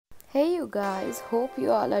Hey you guys, hope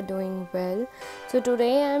you all are doing well. So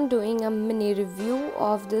today I am doing a mini review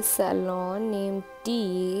of this salon named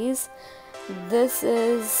TEASE. This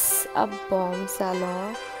is a bomb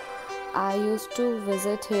salon. I used to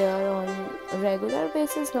visit here on regular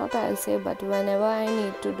basis, not I'll say, but whenever I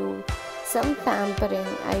need to do some pampering,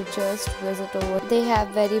 I just visit over. They have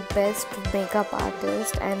very best makeup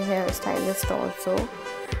artist and hairstylist also.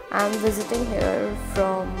 I'm visiting here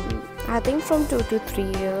from I think from 2 to 3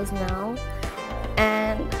 years now,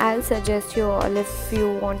 and I'll suggest you all if you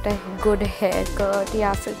want a good haircut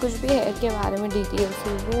या फिर कुछ भी hair के बारे में details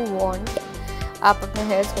you want, आप अपने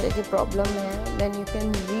hair से लेके problem है, then you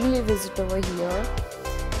can really visit over here.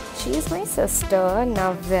 She is my sister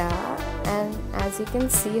Navya, and as you can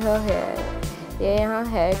see her hair, ये यहाँ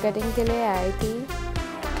hair cutting के लिए आई थी,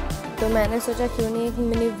 तो मैंने सोचा क्यों नहीं एक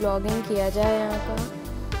मिनी vlogging किया जाए यहाँ का.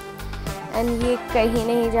 एंड ये कहीं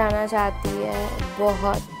नहीं जाना चाहती है,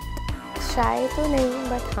 बहुत शाय तो नहीं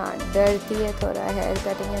बट हाँ डरती है थोड़ा हेयर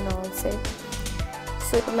कटिंग एंड ऑल से.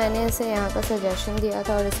 सो मैंने इसे यहाँ का सजेशन दिया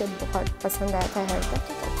था और इसे बहुत पसंद आया था हेयर कट,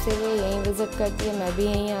 तब से ये यहीं विज़िट करती है, मैं भी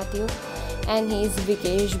यहीं आती हूँ. एंड ही इज़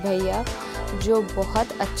विकेश भैया, जो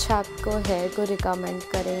बहुत अच्छा आपको हेयर को रिकमेंड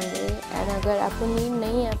करेंगे. एंड अगर आपको नीड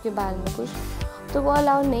नहीं है आपके बाल में कुछ, तो वो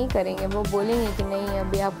अलाउ नहीं करेंगे, वो बोलेंगे कि नहीं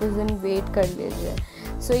अभी आप कुछ दिन वेट कर लीजिए.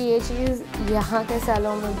 सो ये चीज़ यहाँ के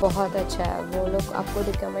सैलून में बहुत अच्छा है, वो लोग आपको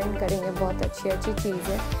रिकमेंड करेंगे बहुत अच्छी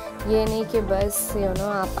चीज़ें. ये नहीं कि बस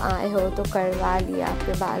आप आए हो तो करवा लिया,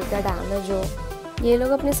 आपके बाल का डैमेज हो. ये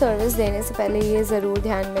लोग अपनी सर्विस देने से पहले ये ज़रूर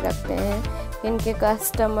ध्यान में रखते हैं कि इनके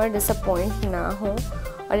कस्टमर डिसअपॉइंट ना हो,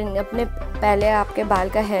 और अपने पहले आपके बाल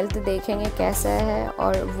का हेल्थ देखेंगे कैसा है,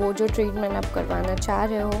 और वो जो ट्रीटमेंट आप करवाना चाह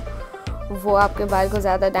रहे हो वो आपके बाल को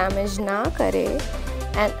ज़्यादा डैमेज ना करे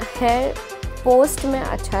एंड हेयर पोस्ट में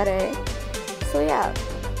अच्छा रहे. सो या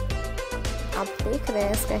आप देख रहे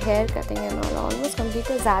हैं इसका hair cutting and almost complete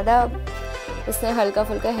है. ज़्यादा इसने हल्का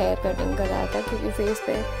फुल्का हेयर कटिंग कराया था क्योंकि फेस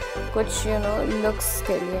पे कुछ लुक्स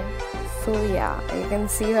के लिए. सो या you can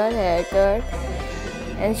see her hair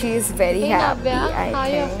cut and she is very happy.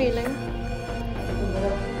 I think